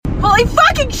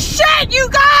fucking shit, you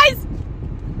guys!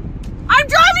 I'm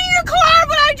driving the car,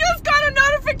 but I just got a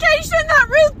notification that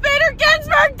Ruth Bader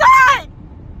Ginsburg died!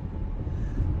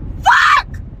 Fuck!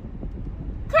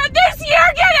 Could this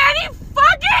year get any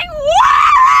fucking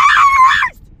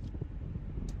worse?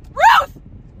 Ruth,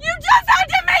 you just had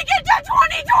to make it to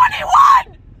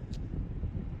 2021!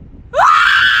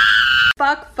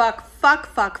 Fuck.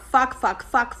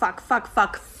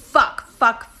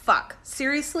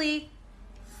 Seriously?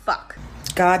 Fuck.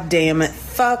 God damn it.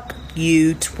 Fuck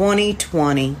you,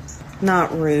 2020.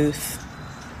 Not Ruth.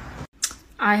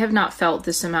 I have not felt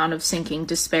this amount of sinking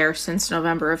despair since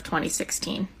November of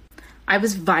 2016. I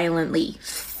was violently,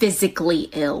 physically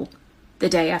ill the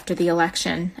day after the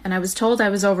election, and I was told I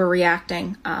was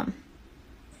overreacting.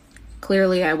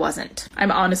 Clearly I wasn't.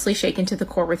 I'm honestly shaken to the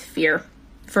core with fear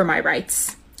for my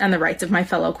rights and the rights of my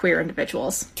fellow queer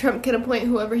individuals. Trump can appoint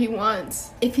whoever he wants.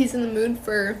 If he's in the mood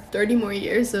for 30 more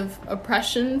years of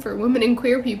oppression for women and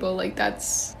queer people, like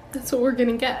that's what we're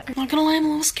gonna get. I'm not gonna lie, I'm a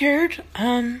little scared.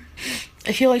 I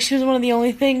feel like she was one of the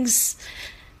only things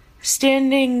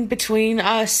standing between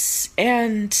us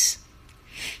and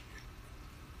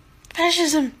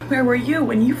fascism. Where were you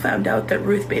when you found out that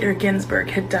Ruth Bader Ginsburg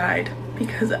had died?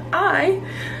 Because I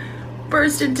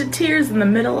burst into tears in the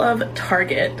middle of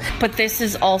Target. But this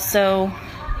is also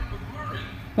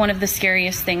one of the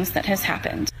scariest things that has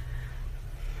happened.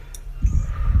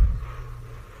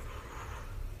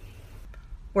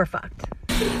 We're fucked.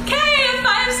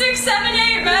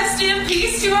 K5678, rest in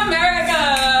peace to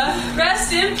America.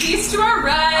 Rest in peace to our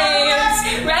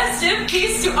rights. Rest in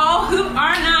peace to all who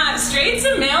are not straight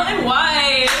to male and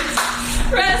white.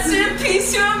 Rest in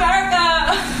peace to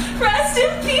America. Rest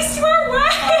in peace to our rights.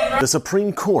 The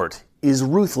Supreme Court is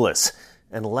ruthless,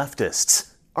 and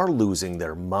leftists are losing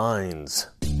their minds.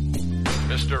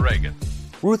 Mr. Reagan.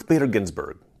 Ruth Bader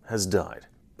Ginsburg has died.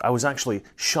 I was actually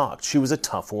shocked. She was a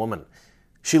tough woman.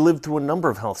 She lived through a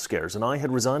number of health scares, and I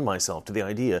had resigned myself to the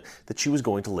idea that she was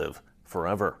going to live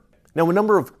forever. Now, a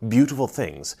number of beautiful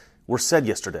things were said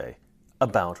yesterday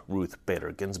about Ruth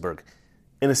Bader Ginsburg.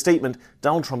 In a statement,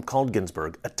 Donald Trump called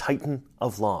Ginsburg a titan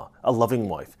of law, a loving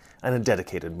wife, and a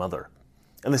dedicated mother.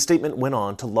 And the statement went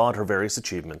on to laud her various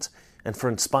achievements and for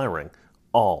inspiring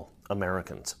all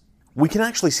Americans. We can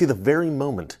actually see the very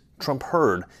moment Trump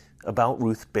heard about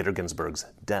Ruth Bader Ginsburg's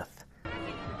death.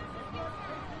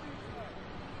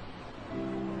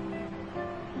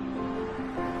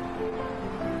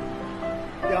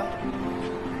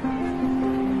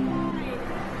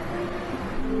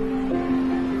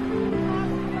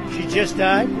 She just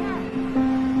died?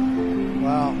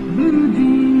 Wow.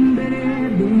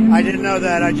 I didn't know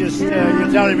that. You're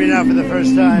telling me now for the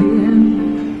first time.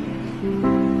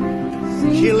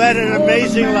 She led an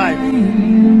amazing life.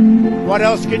 What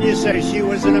else can you say? She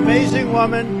was an amazing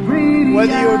woman.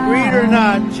 Whether you agreed or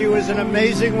not, she was an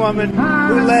amazing woman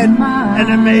who led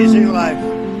an amazing life.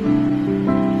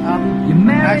 I'm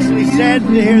actually sad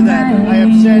to hear that. I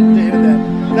am sad to hear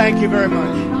that. Thank you very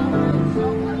much.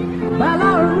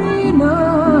 Ballerina,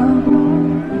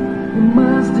 you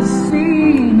must have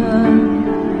seen her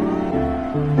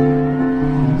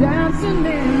dancing in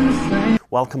the sand.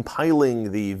 While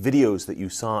compiling the videos that you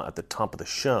saw at the top of the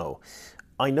show,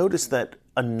 I noticed that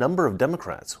a number of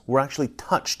Democrats were actually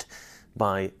touched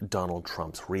by Donald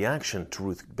Trump's reaction to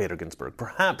Ruth Bader Ginsburg.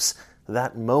 Perhaps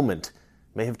that moment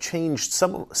may have changed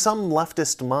some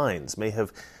leftist minds, may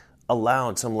have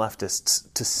allowed some leftists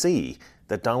to see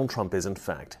that Donald Trump is in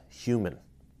fact human.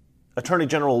 Attorney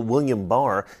General William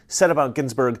Barr said about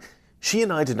Ginsburg, "She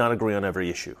and I did not agree on every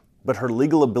issue, but her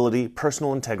legal ability,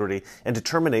 personal integrity, and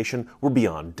determination were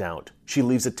beyond doubt. She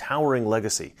leaves a towering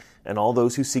legacy, and all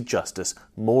those who seek justice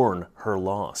mourn her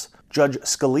loss." Judge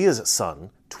Scalia's son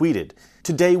tweeted,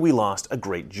 "Today we lost a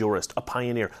great jurist, a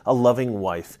pioneer, a loving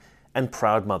wife, and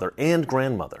proud mother and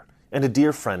grandmother, and a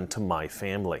dear friend to my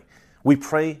family. We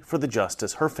pray for the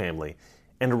justice, her family,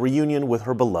 and a reunion with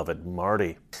her beloved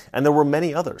Marty." And there were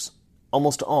many others,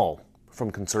 almost all from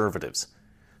conservatives.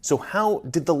 So how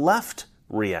did the left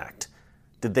react?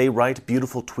 Did they write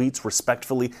beautiful tweets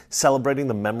respectfully celebrating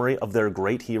the memory of their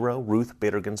great hero, Ruth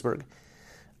Bader Ginsburg?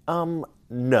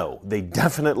 No, they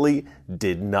definitely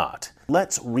did not.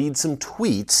 Let's read some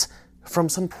tweets from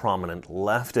some prominent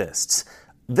leftists.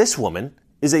 This woman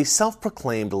is a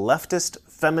self-proclaimed leftist,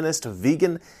 feminist,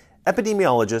 vegan,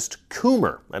 epidemiologist,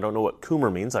 Coomer. I don't know what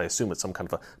Coomer means. I assume it's some kind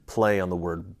of a play on the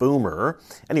word boomer.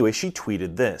 Anyway, she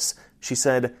tweeted this. She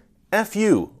said, "F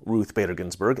you, Ruth Bader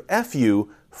Ginsburg. F you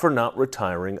for not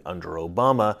retiring under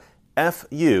Obama. F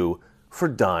you for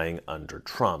dying under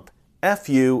Trump. F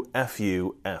you, F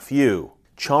you, F you."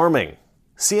 Charming,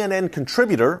 CNN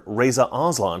contributor Reza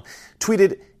Aslan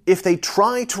tweeted, "If they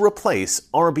try to replace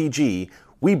RBG,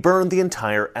 we burn the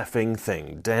entire effing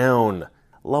thing down."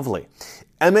 Lovely.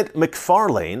 Emmett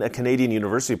McFarlane, a Canadian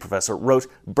university professor, wrote,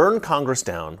 "Burn Congress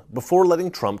down before letting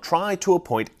Trump try to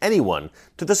appoint anyone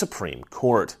to the Supreme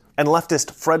Court." And leftist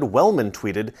Fred Wellman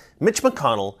tweeted, "Mitch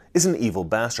McConnell is an evil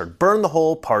bastard. Burn the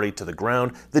whole party to the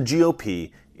ground. The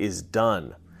GOP is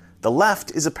done." The left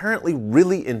is apparently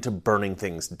really into burning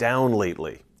things down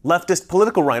lately. Leftist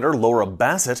political writer Laura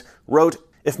Bassett wrote,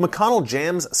 "If McConnell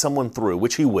jams someone through,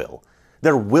 which he will,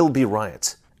 there will be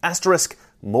riots. Asterisk,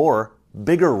 more,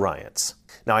 bigger riots."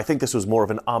 Now, I think this was more of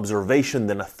an observation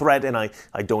than a threat, and I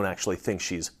don't actually think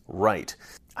she's right.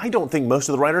 I don't think most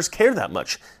of the writers care that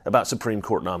much about Supreme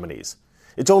Court nominees.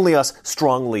 It's only us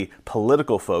strongly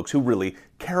political folks who really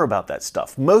care about that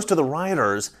stuff. Most of the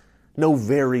rioters know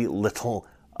very little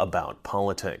about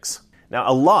politics. Now,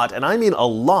 a lot, and I mean a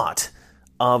lot,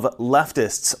 of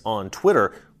leftists on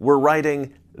Twitter were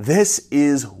writing, "This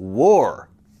is war."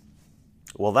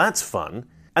 Well, that's fun.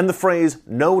 And the phrase,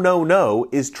 "no, no, no,"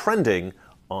 is trending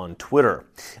on Twitter.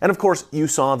 And of course, you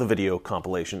saw the video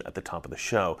compilation at the top of the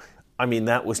show. I mean,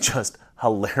 that was just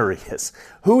hilarious.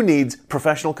 Who needs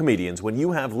professional comedians when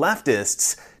you have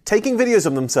leftists taking videos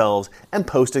of themselves and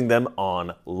posting them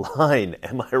online?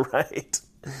 Am I right?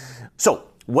 So,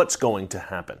 what's going to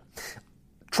happen?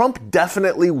 Trump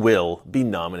definitely will be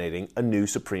nominating a new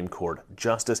Supreme Court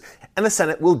justice, and the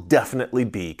Senate will definitely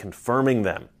be confirming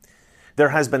them. There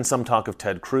has been some talk of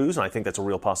Ted Cruz, and I think that's a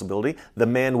real possibility. The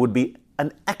man would be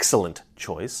an excellent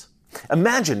choice.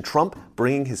 Imagine Trump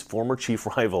bringing his former chief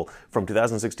rival from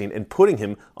 2016 and putting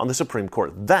him on the Supreme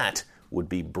Court. That would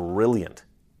be brilliant.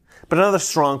 But another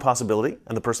strong possibility,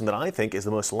 and the person that I think is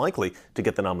the most likely to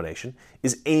get the nomination,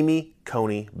 is Amy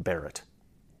Coney Barrett.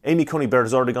 Amy Coney Barrett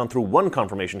has already gone through one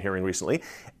confirmation hearing recently,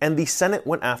 and the Senate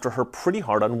went after her pretty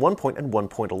hard on one point and one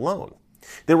point alone.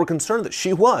 They were concerned that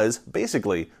she was,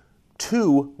 basically,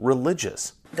 too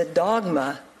religious. The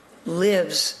dogma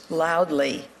lives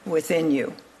loudly within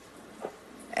you,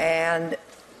 and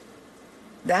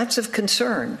that's of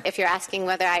concern. If you're asking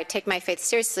whether I take my faith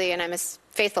seriously, and I'm a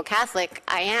faithful Catholic,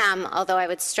 I am, although I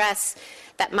would stress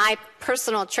that my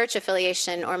personal church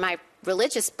affiliation or my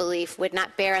religious belief would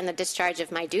not bear on the discharge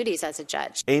of my duties as a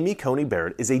judge. Amy Coney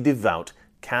Barrett is a devout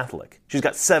Catholic. She's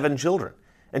got 7 children,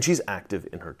 and she's active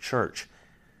in her church.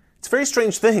 It's a very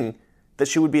strange thing that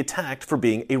she would be attacked for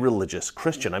being a religious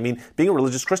Christian. I mean, being a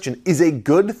religious Christian is a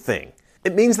good thing.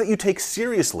 It means that you take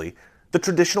seriously the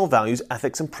traditional values,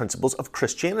 ethics, and principles of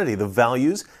Christianity, the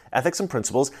values, ethics, and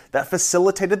principles that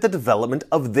facilitated the development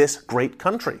of this great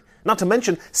country, not to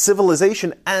mention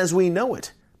civilization as we know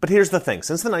it. But here's the thing,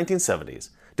 since the 1970s,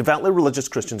 devoutly religious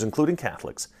Christians, including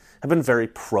Catholics, have been very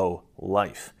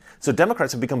pro-life. So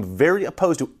Democrats have become very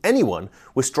opposed to anyone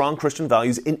with strong Christian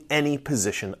values in any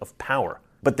position of power.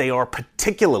 But they are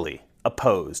particularly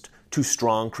opposed to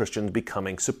strong Christians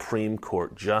becoming Supreme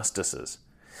Court justices.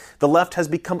 The left has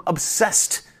become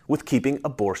obsessed with keeping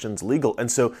abortions legal,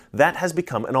 and so that has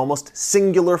become an almost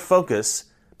singular focus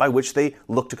by which they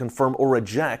look to confirm or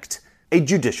reject a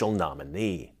judicial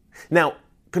nominee. Now,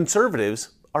 conservatives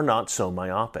are not so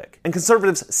myopic, and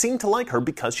conservatives seem to like her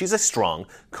because she's a strong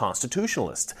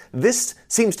constitutionalist. This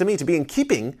seems to me to be in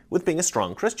keeping with being a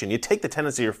strong Christian. You take the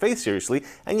tenets of your faith seriously,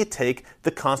 and you take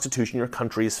the Constitution your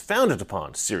country is founded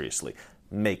upon seriously.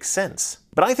 Makes sense.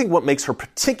 But I think what makes her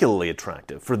particularly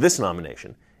attractive for this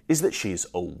nomination is that she's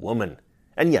a woman.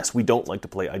 And yes, we don't like to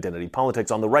play identity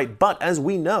politics on the right, but as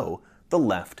we know, the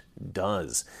left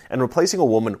does. And replacing a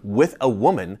woman with a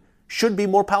woman should be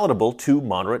more palatable to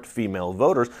moderate female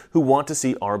voters who want to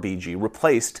see RBG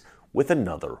replaced with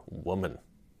another woman.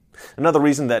 Another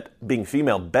reason that being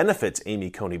female benefits Amy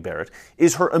Coney Barrett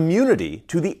is her immunity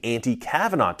to the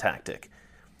anti-Kavanaugh tactic.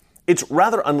 It's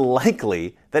rather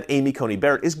unlikely that Amy Coney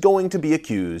Barrett is going to be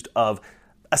accused of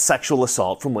a sexual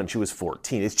assault from when she was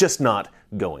 14. It's just not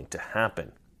going to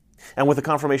happen. And with a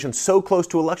confirmation so close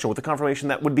to election, with a confirmation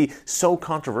that would be so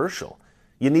controversial,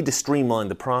 you need to streamline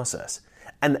the process.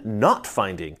 And not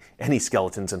finding any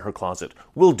skeletons in her closet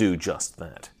will do just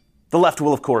that. The left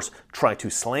will, of course, try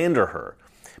to slander her.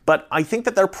 But I think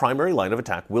that their primary line of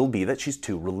attack will be that she's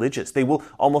too religious. They will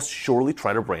almost surely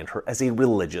try to brand her as a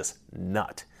religious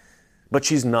nut. But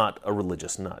she's not a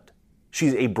religious nut.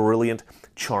 She's a brilliant,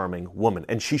 charming woman,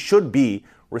 and she should be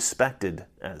respected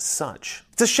as such.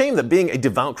 It's a shame that being a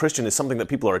devout Christian is something that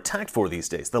people are attacked for these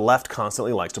days. The left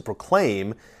constantly likes to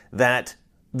proclaim that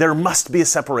there must be a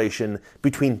separation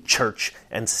between church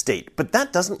and state. But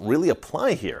that doesn't really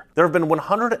apply here. There have been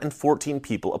 114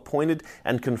 people appointed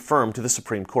and confirmed to the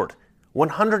Supreme Court.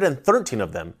 113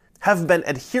 of them have been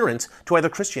adherents to either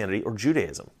Christianity or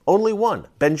Judaism. Only one,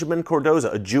 Benjamin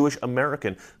Cardozo, a Jewish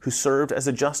American who served as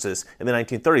a justice in the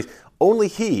 1930s, only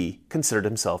he considered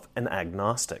himself an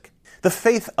agnostic. The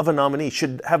faith of a nominee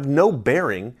should have no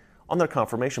bearing on their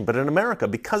confirmation, but in America,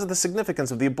 because of the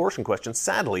significance of the abortion question,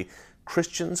 sadly,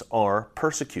 Christians are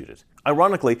persecuted.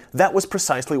 Ironically, that was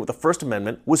precisely what the First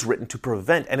Amendment was written to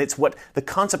prevent, and it's what the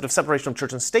concept of separation of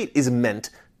church and state is meant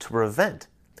to prevent.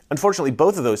 Unfortunately,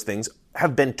 both of those things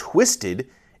have been twisted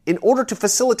in order to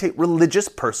facilitate religious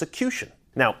persecution.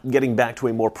 Now, getting back to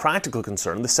a more practical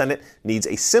concern, the Senate needs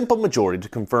a simple majority to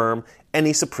confirm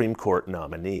any Supreme Court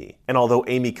nominee. And although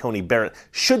Amy Coney Barrett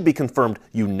should be confirmed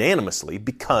unanimously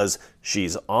because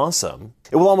she's awesome,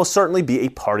 it will almost certainly be a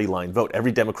party line vote.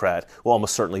 Every Democrat will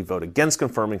almost certainly vote against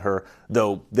confirming her,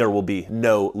 though there will be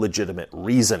no legitimate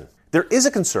reason. There is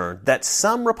a concern that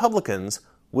some Republicans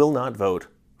will not vote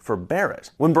for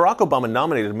Barrett. When Barack Obama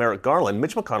nominated Merrick Garland,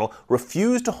 Mitch McConnell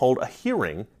refused to hold a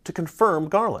hearing to confirm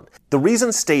Garland. The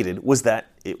reason stated was that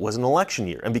it was an election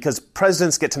year, and because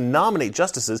presidents get to nominate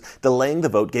justices, delaying the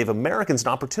vote gave Americans an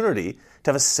opportunity to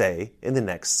have a say in the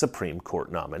next Supreme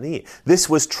Court nominee. This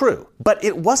was true, but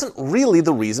it wasn't really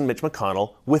the reason Mitch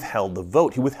McConnell withheld the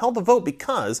vote. He withheld the vote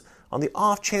because, on the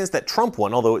off chance that Trump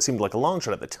won, although it seemed like a long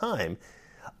shot at the time,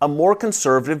 a more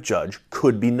conservative judge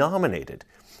could be nominated.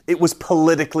 It was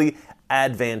politically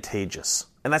advantageous.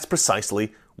 And that's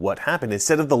precisely what happened.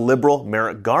 Instead of the liberal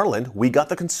Merrick Garland, we got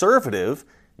the conservative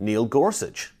Neil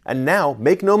Gorsuch. And now,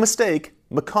 make no mistake,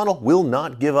 McConnell will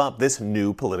not give up this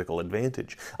new political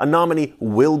advantage. A nominee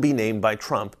will be named by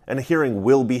Trump, and a hearing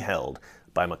will be held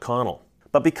by McConnell.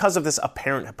 But because of this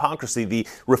apparent hypocrisy, the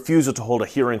refusal to hold a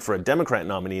hearing for a Democrat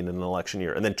nominee in an election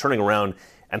year, and then turning around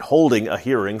and holding a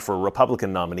hearing for a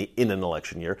Republican nominee in an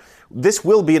election year, this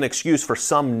will be an excuse for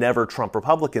some never-Trump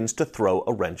Republicans to throw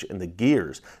a wrench in the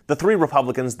gears. The three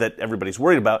Republicans that everybody's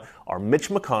worried about are Mitch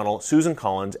McConnell, Susan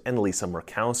Collins, and Lisa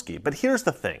Murkowski. But here's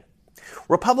the thing.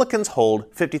 Republicans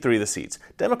hold 53 of the seats.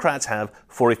 Democrats have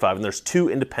 45, and there's 2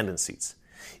 independent seats.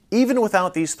 Even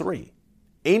without these three,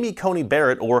 Amy Coney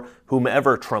Barrett, or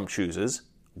whomever Trump chooses,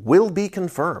 will be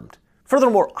confirmed.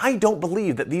 Furthermore, I don't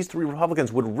believe that these 3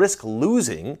 Republicans would risk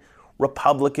losing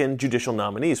Republican judicial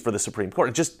nominees for the Supreme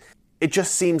Court. It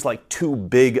just seems like too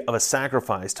big of a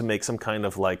sacrifice to make some kind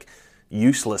of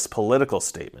useless political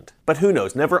statement. But who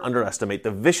knows? Never underestimate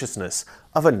the viciousness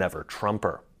of a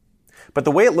never-Trumper. But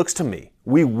the way it looks to me,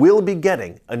 we will be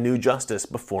getting a new justice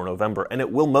before November, and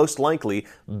it will most likely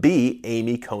be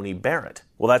Amy Coney Barrett.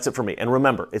 Well, that's it for me. And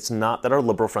remember, it's not that our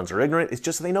liberal friends are ignorant, it's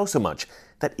just that they know so much.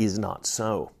 That is not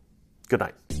so. Good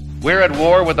night. We're at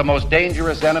war with the most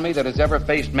dangerous enemy that has ever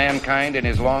faced mankind in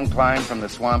his long climb from the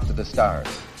swamp to the stars.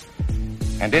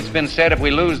 And it's been said if we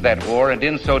lose that war, and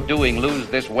in so doing lose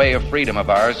this way of freedom of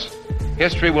ours,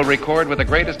 history will record with the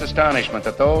greatest astonishment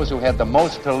that those who had the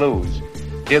most to lose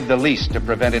did the least to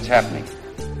prevent its happening.